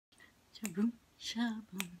Shaboom,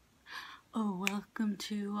 shaboom. Oh, welcome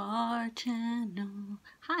to our channel.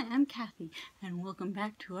 Hi, I'm Kathy, and welcome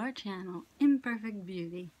back to our channel, Imperfect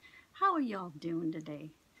Beauty. How are y'all doing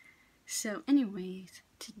today? So anyways,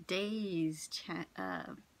 today's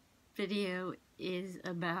video is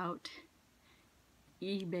about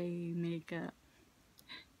eBay makeup.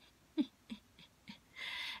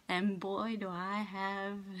 And boy, do I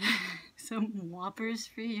have some whoppers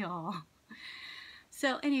for y'all.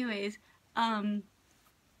 So anyways, I'm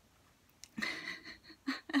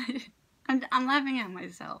laughing at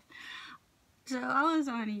myself. So I was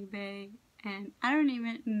on eBay, and I don't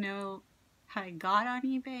even know how I got on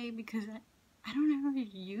eBay because I don't ever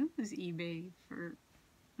use eBay for,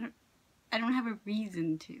 I don't have a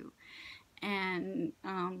reason to. And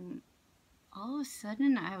all of a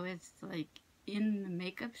sudden I was like in the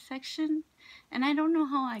makeup section, and I don't know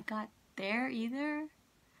how I got there either.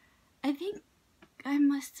 I think I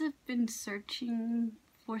must have been searching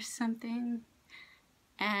for something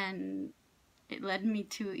and it led me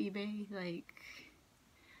to eBay. Like,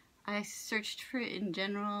 I searched for it in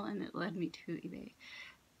general and it led me to eBay.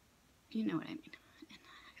 You know what I mean. And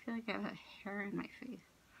I feel like I have a hair in my face.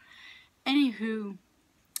 Anywho,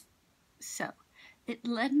 so it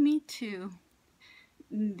led me to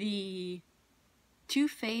the Too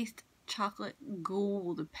Faced Chocolate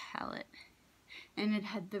Gold palette. And it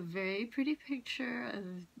had the very pretty picture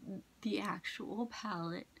of the actual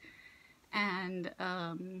palette. And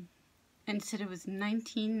said it was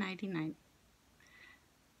 $19.99.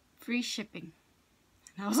 Free shipping.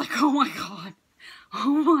 And I was like, oh my god.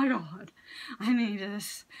 Oh my god. I need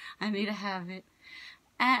this. I need to have it.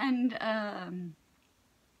 And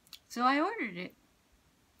so I ordered it.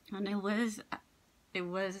 And it was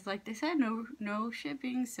like they said, no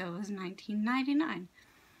shipping, so it was $19.99.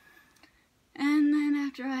 And then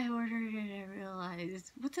after I ordered it, I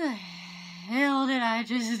realized, what the hell did I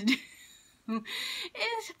just do?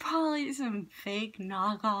 It's probably some fake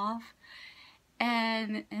knockoff.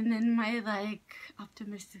 And then my, like,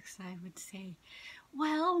 optimistic side would say,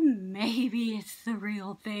 well, maybe it's the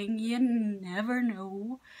real thing. You never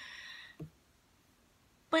know.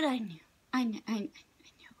 But I knew it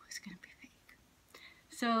was gonna be fake.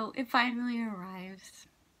 So it finally arrives.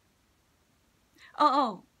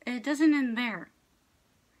 Oh, it doesn't end there.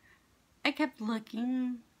 I kept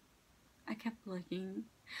looking. I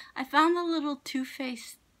found the little Too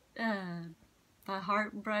Faced, the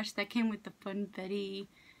heart brush that came with the funfetti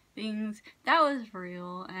things. That was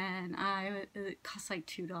real, and it cost like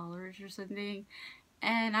 $2 or something.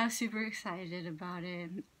 And I was super excited about it.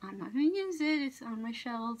 I'm not gonna use it. It's on my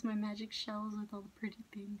shelves, my magic shelves with all the pretty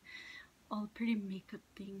things, all the pretty makeup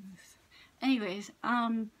things. Anyways,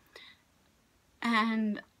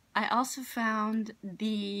 and I also found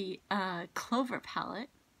the Clover palette,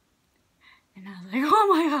 and I was like, oh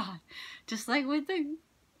my god! Just like with the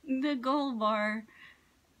gold bar,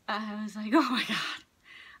 I was like, oh my god,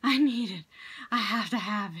 I need it. I have to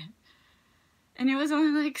have it. And it was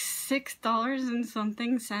only like $6 and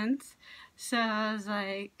something cents. So I was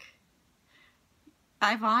like,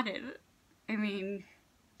 I bought it. I mean,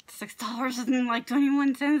 $6 and like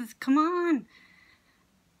 21 cents. Come on.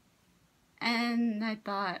 And I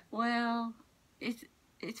thought, well, it's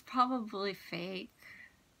probably fake.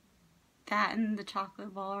 That and the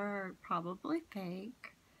chocolate bar are probably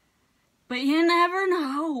fake. But you never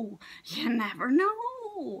know. You never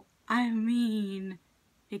know. I mean,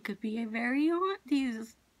 it could be a variant.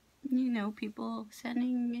 These, people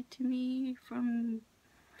sending it to me from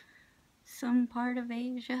some part of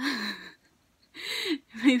Asia.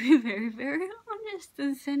 Maybe very, very honest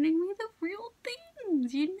and sending me the real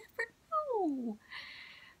things. You never know.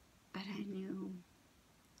 But I knew.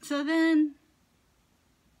 So then,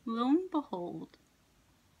 lo and behold,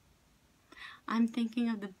 I'm thinking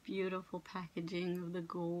of the beautiful packaging of the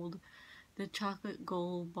gold, the chocolate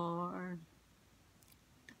gold bar.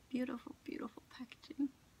 The beautiful, beautiful packaging.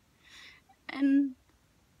 And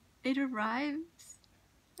it arrives,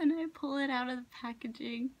 and I pull it out of the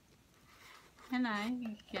packaging, and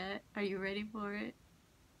I get, are you ready for it?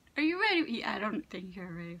 Are you ready? Yeah, I don't think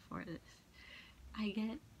you're ready for this. I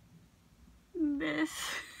get this.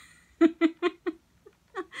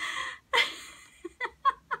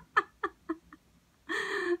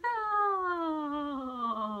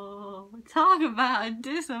 Oh, talk about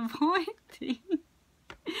disappointing.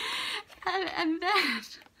 And then,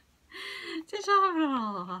 to top it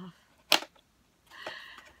all off,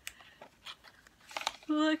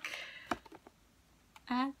 look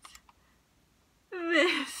at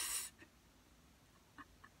this.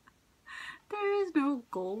 There is no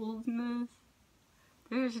gold in this.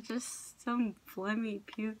 There's just some phlegmy,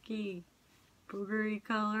 pukey boogery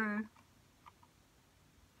color.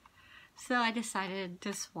 So I decided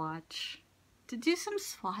to do some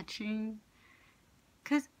swatching,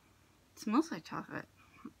 because it smells like chocolate.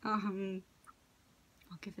 I'll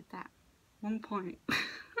give it that 1 point.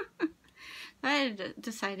 I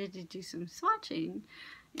decided to do some swatching,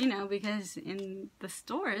 you know, because in the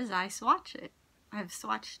stores I swatch it. I've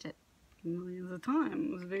swatched it millions of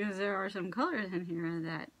times because there are some colors in here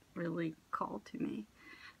that really call to me.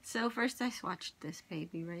 So first I swatched this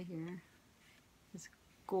baby right here. This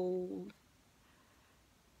gold.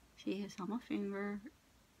 See, it's on my finger.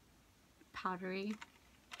 Powdery.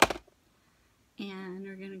 And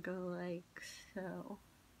we're gonna go like so.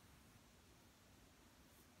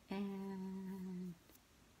 And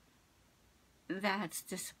that's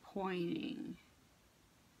disappointing.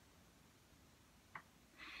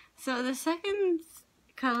 So the second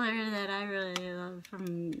color that I really love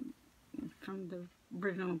from the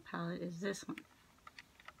original palette is this one.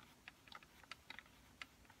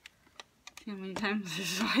 See how many times I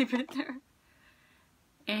swipe it there?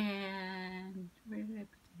 And where did I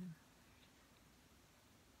put them?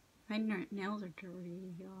 My nails are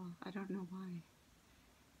dirty, y'all. I don't know why.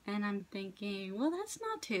 And I'm thinking, well, that's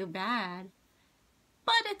not too bad,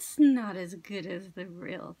 but it's not as good as the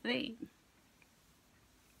real thing.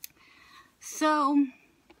 So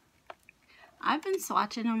I've been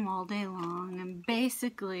swatching them all day long, and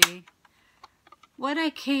basically what I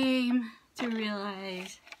came to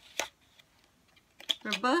realize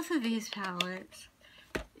for both of these palettes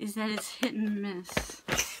is that it's hit and miss.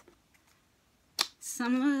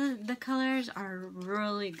 Some of the colors are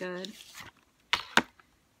really good,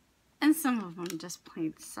 and some of them just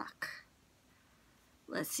plain suck.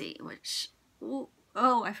 Let's see which.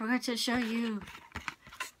 Oh, I forgot to show you.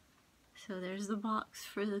 So there's the box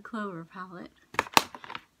for the Clover palette,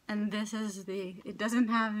 and this is it doesn't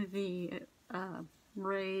have the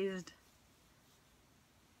raised,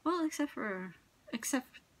 well,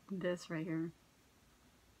 except this right here.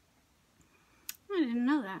 I didn't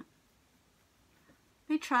know that.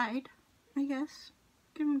 They tried, I guess.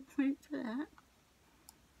 Give them a point for that.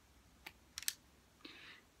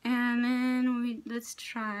 And then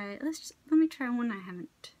let me try one I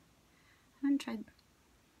haven't tried.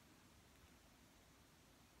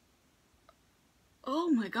 Oh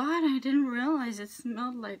my god, I didn't realize it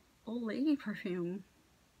smelled like old lady perfume.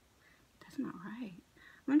 That's not right.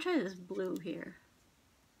 I'm gonna try this blue here.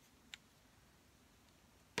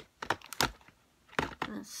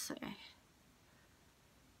 Let's see.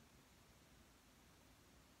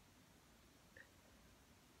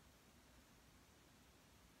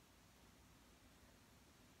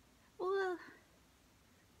 Well,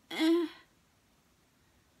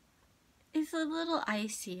 it's a little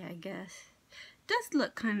icy, I guess. Does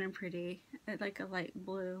look kind of pretty, like a light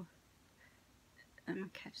blue. I'm gonna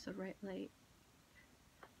catch the right light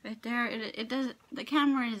right there. It does. The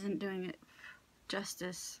camera isn't doing it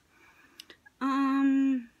justice.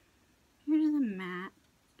 Here's a matte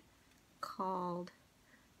called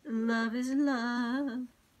 "Love Is Love."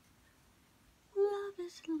 Love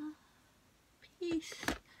is love. Peace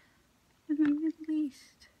in the Middle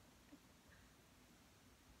East.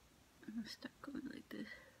 I'm gonna start going like this.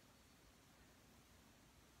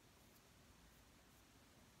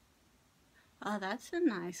 Oh, that's a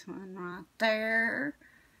nice one right there.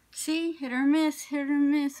 See? Hit or miss, hit or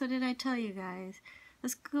miss. What did I tell you guys?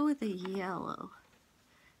 Let's go with the yellow.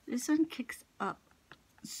 This one kicks up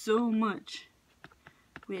so much,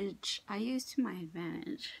 which I use to my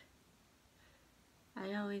advantage.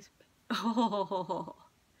 I always... Oh,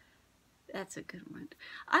 that's a good one.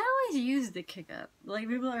 I always use the kick up. Like,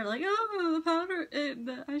 people are like, oh, the powder,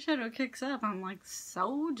 the eyeshadow kicks up. I'm like,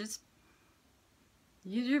 so just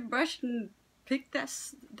use your brush and pick that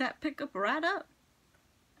pickup right up.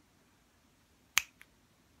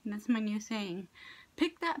 And that's my new saying.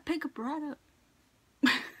 Pick that pickup right up.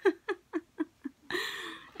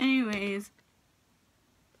 Anyways,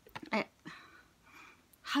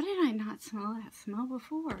 how did I not smell that smell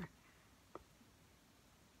before?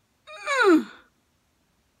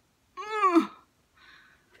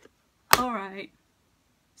 Alright.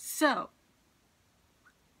 So.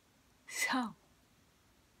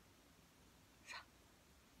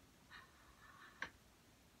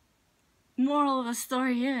 Moral of the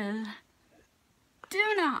story is,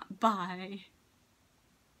 do not buy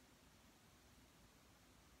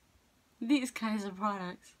these kinds of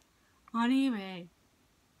products on eBay.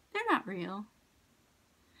 They're not real.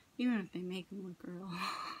 Even if they make them look real.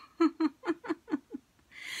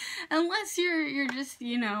 Unless you're just,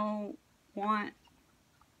 you know, want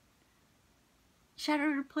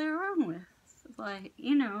shadow to play around with. Like,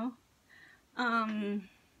 you know, I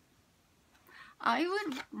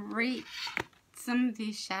would rate some of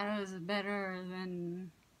these shadows better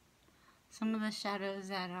than some of the shadows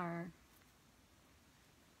that are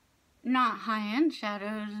not high-end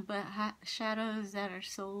shadows, but shadows that are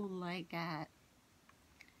sold like at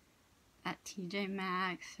TJ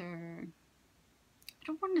Maxx, or I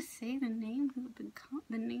don't want to say the name of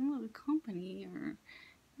the name of the company, or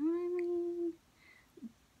you know what I mean.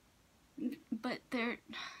 But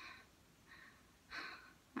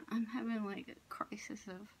I'm having like a crisis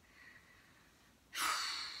of.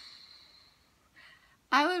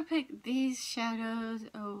 I would pick these shadows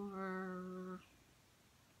over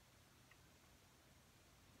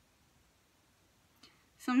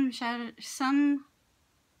some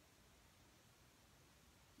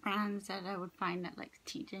brands that I would find at like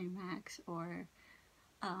TJ Maxx or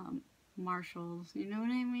Marshalls. You know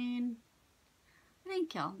what I mean? I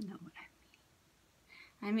think y'all know what I mean.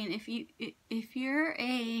 I mean, if you're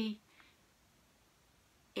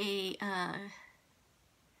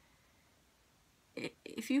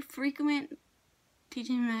if you frequent TJ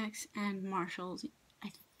Maxx and Marshalls,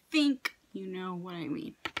 I think you know what I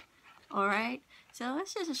mean. Alright, so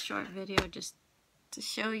it's just a short video just to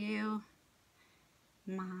show you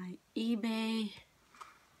my eBay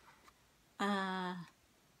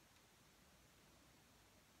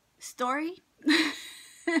story.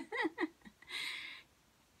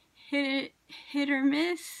 hit or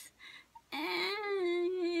miss.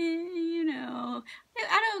 And, you know,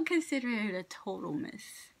 I don't consider it a total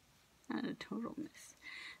miss. Not a total miss.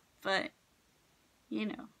 But, you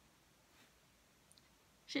know,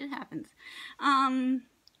 shit happens.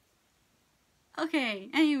 Okay,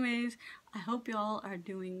 anyways, I hope y'all are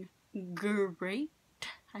doing great.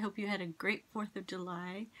 I hope you had a great 4th of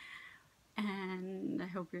July. And I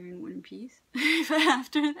hope you're in one piece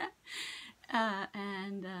after that. I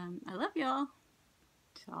love y'all.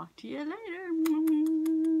 Talk to you later.